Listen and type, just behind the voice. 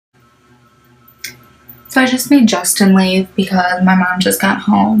So I just made Justin leave because my mom just got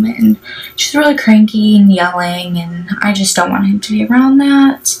home and she's really cranky and yelling, and I just don't want him to be around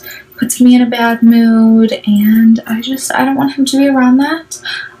that. Puts me in a bad mood, and I don't want him to be around that.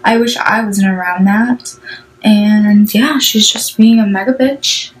 I wish I wasn't around that. And yeah, she's just being a mega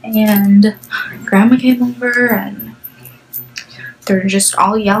bitch, and grandma came over and they're just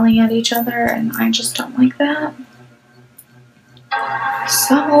all yelling at each other, and I just don't like that.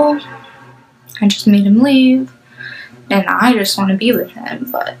 So I just made him leave, and I just want to be with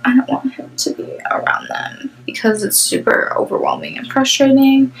him, but I don't want him to be around them because it's super overwhelming and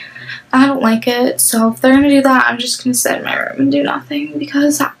frustrating. I don't like it, so if they're going to do that, I'm just going to sit in my room and do nothing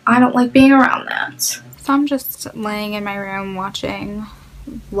because I don't like being around that. So I'm just laying in my room watching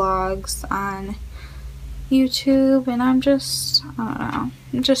vlogs on YouTube, and I don't know,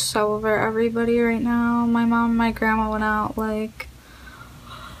 I'm just so over everybody right now. My mom and my grandma went out, like,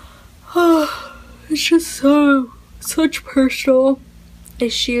 it's just such personal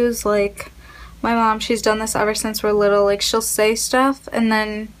issues. Like, my mom, she's done this ever since we're little. Like, she'll say stuff and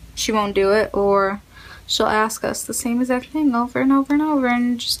then she won't do it, or she'll ask us the same exact thing over and over and over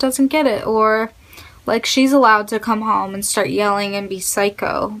and just doesn't get it. Or like, she's allowed to come home and start yelling and be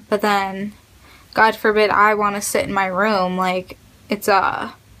psycho, but then God forbid I want to sit in my room like it's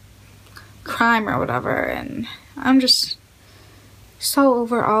a crime or whatever, and I'm just so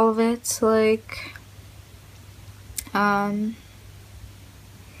over all of it. Like, I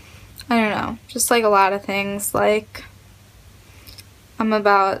don't know, just like a lot of things. Like, I'm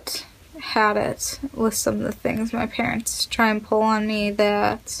about had it with some of the things my parents try and pull on me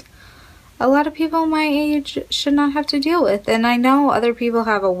that a lot of people my age should not have to deal with. And I know other people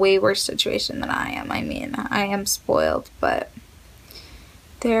have a way worse situation than I am. I mean, I am spoiled, but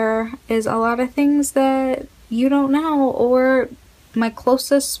there is a lot of things that you don't know, or my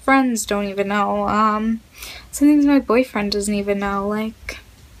closest friends don't even know. Some things my boyfriend doesn't even know. Like,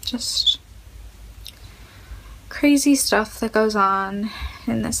 just crazy stuff that goes on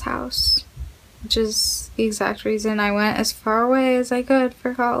in this house, which is the exact reason I went as far away as I could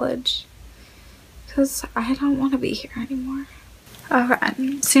for college, because I don't want to be here anymore.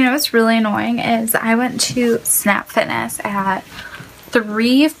 Okay, so you know what's really annoying is I went to Snap Fitness at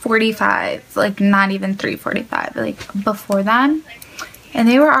 3:45, like not even 3:45, like before then, and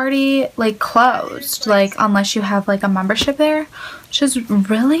they were already like closed, like unless you have like a membership there, which is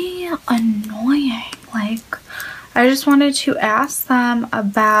really annoying. Like, I just wanted to ask them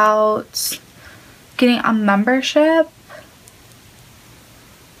about getting a membership.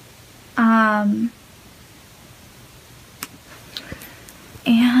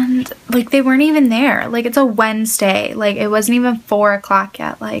 And like, they weren't even there. Like, it's a Wednesday, like it wasn't even 4 o'clock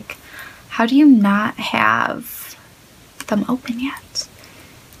yet. Like, how do you not have them open yet?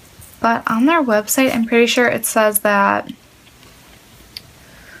 But on their website, I'm pretty sure it says that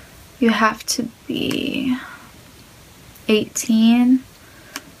you have to be 18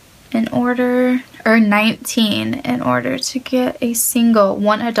 in order, or 19 in order to get a single,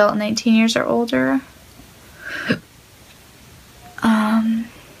 one adult 19 years or older.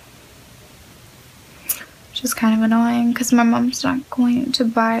 Which is kind of annoying because my mom's not going to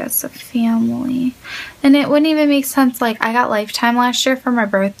buy us a family. And it wouldn't even make sense. Like, I got Lifetime last year for my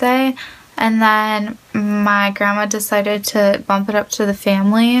birthday, and then my grandma decided to bump it up to the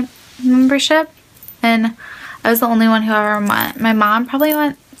family membership, and I was the only one who ever went. My mom probably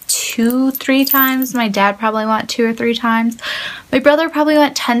went 2-3 times. My dad probably went 2 or 3 times. My brother probably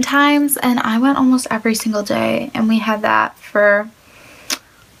went 10 times, and I went almost every single day, and we had that for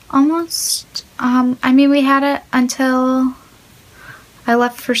almost, I mean, we had it until I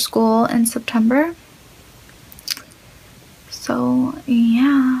left for school in September. So,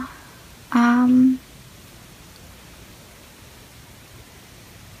 yeah.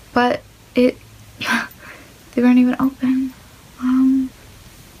 But they weren't even open.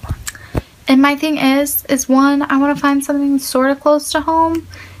 And my thing is one, I want to find something sort of close to home,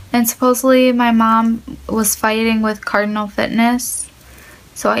 and supposedly my mom was fighting with Cardinal Fitness,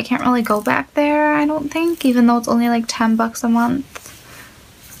 so I can't really go back there, I don't think, even though it's only like $10 a month,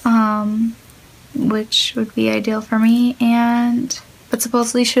 which would be ideal for me. But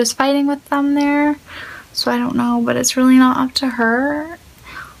supposedly she was fighting with them there, so I don't know, but it's really not up to her.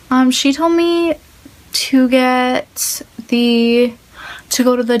 She told me to go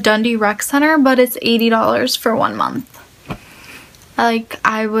to the Dundee Rec Center, but it's $80 for 1 month. Like,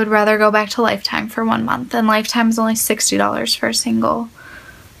 I would rather go back to Lifetime for 1 month, and Lifetime is only $60 for a single.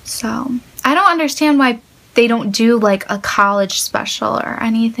 So, I don't understand why they don't do like a college special or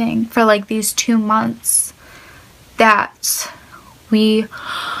anything for like these 2 months that we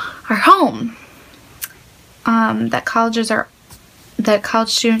are home. that college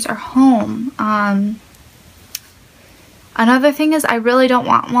students are home. Another thing is I really don't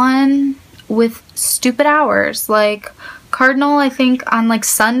want one with stupid hours. Like Cardinal, I think on like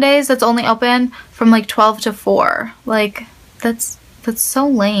Sundays it's only open from like 12 to 4. Like that's so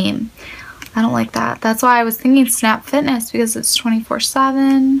lame. I don't like that. That's why I was thinking Snap Fitness, because it's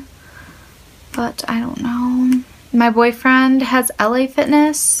 24/7. But I don't know. My boyfriend has LA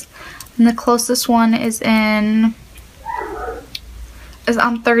Fitness, and the closest one is on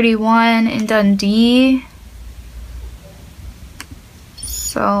 31 in Dundee.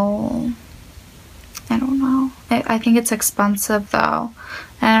 So I don't know. I think it's expensive though.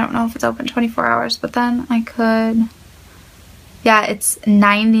 And I don't know if it's open 24 hours, but then I could. Yeah, it's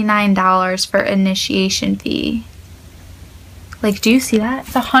 $99 for initiation fee. Like, do you see that?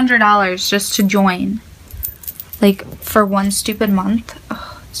 It's $100 just to join. Like, for one stupid month.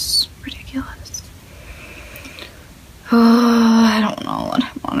 Oh, it's ridiculous. Oh, I don't know what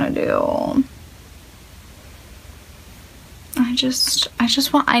I want to do.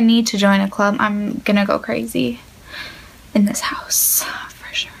 I need to join a club. I'm gonna go crazy in this house,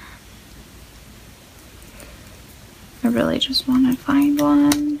 for sure. I really just want to find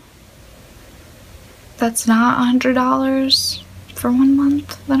one that's not $100 for 1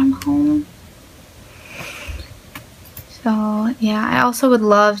 month that I'm home. So yeah, I also would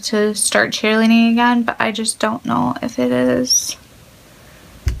love to start cheerleading again, but I just don't know if it is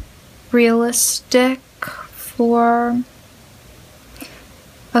realistic for...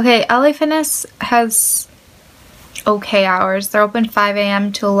 Okay, LA Fitness has okay hours. They're open 5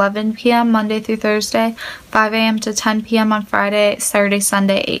 a.m. to 11 p.m. Monday through Thursday, 5 a.m. to 10 p.m. on Friday, Saturday,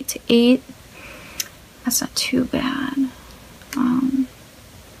 Sunday, 8 to 8. That's not too bad. I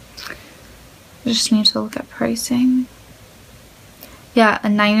just need to look at pricing. Yeah, a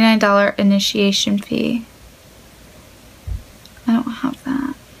 $99 initiation fee. I don't have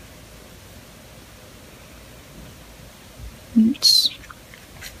that. It's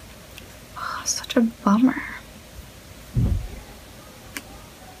such a bummer.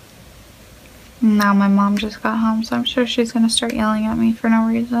 Now my mom just got home, so I'm sure she's gonna start yelling at me for no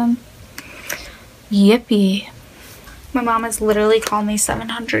reason. Yippee. My mom has literally called me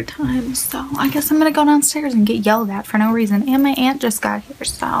 700 times, so I guess I'm gonna go downstairs and get yelled at for no reason. And my aunt just got here,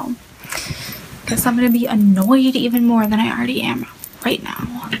 so I guess I'm gonna be annoyed even more than I already am right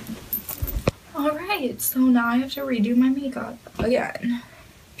now. Alright, so now I have to redo my makeup again,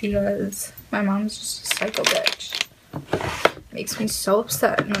 because my mom's just a psycho bitch. Makes me so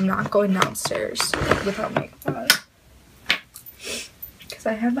upset, and I'm not going downstairs without makeup on.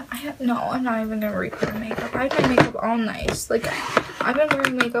 Because no, I'm not even gonna redo my makeup. I had my makeup all nice. Like, I've been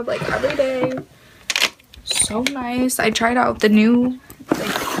wearing makeup like every day. So nice. I tried out the new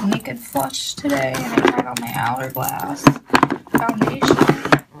like Naked Flush today, and I tried out my Hourglass foundation.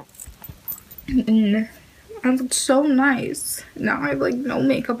 And I looked so nice. Now I have like no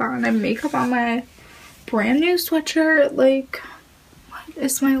makeup on. I have makeup on my brand new sweatshirt. Like, what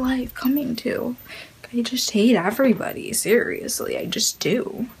is my life coming to? I just hate everybody. Seriously, I just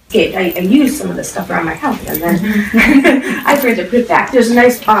do. I use some of the stuff around my house, and then I forget to put it back. There's a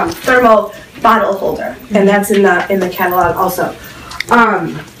nice thermal bottle holder, and that's in the catalog also.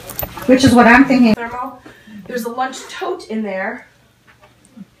 Which is what I'm thinking. Thermal. There's a lunch tote in there.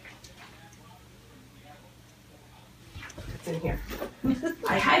 It's in here.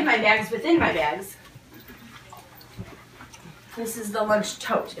 I hide my bags within my bags. This is the lunch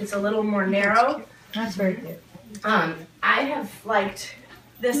tote. It's a little more narrow. That's very good. I have liked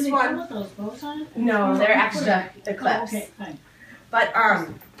this Do they one. come with those bows on it? No, they're extra. The clips. Oh, okay, fine. But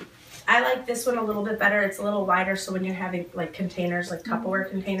I like this one a little bit better. It's a little wider, so when you're having like containers, like Tupperware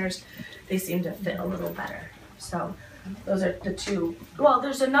containers, they seem to fit a little better. So those are the two. Well,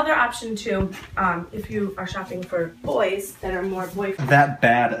 there's another option too. If you are shopping for boys that are more boyfriend. That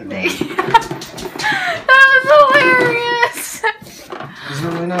bad again. That was hilarious.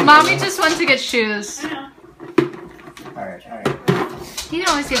 Really nice, Mommy just went to get shoes. Alright. You can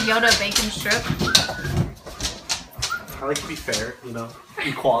always give Yoda a bacon strip. I like to be fair, you know.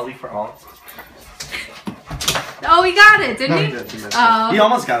 Equality for all. Oh, he got it, didn't No, he? he did. Oh. He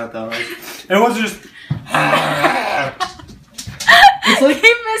almost got it though. Like, it wasn't just. It's like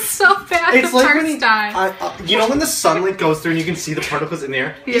he missed so bad it's the like first when time. you know when the sunlight goes through and you can see the particles in the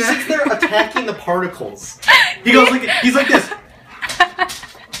air. He sits there attacking the particles. He goes like he's like this.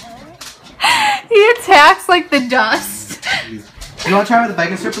 He attacks like the dust. You want to try with the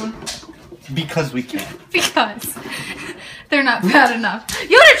bacon strip one? Because we can. Because they're not bad enough.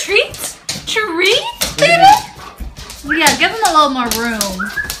 Yoda, treats? Treats, baby? Yeah, give them a little more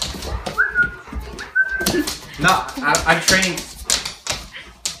room. No, I'm training.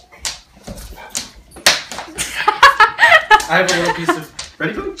 I have a little piece of.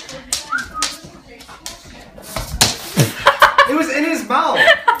 Ready, Pooh? It was in his mouth.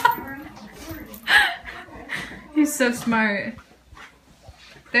 He's so smart.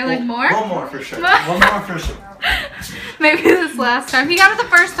 They're like more? One more for sure. One more for sure. Maybe this last time. He got it the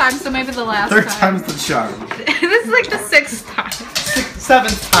first time, so maybe the last Third time. time's the charm. This is like the 6th time.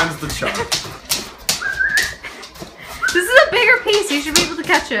 Seventh time's the charm. This is a bigger piece. You should be able to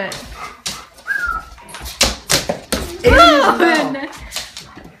catch it.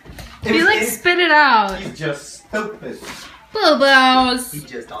 He like spit it out. He's just stupid. Boo-boos. He's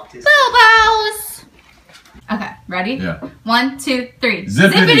just autistic. Boo-boos. Okay, ready? Yeah. 1, 2, 3.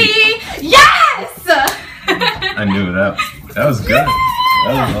 Zippity. Yes! I knew that. That was good.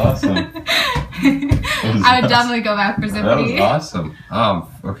 That was awesome. I would definitely go back for That was Zippity. awesome.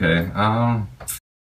 Okay.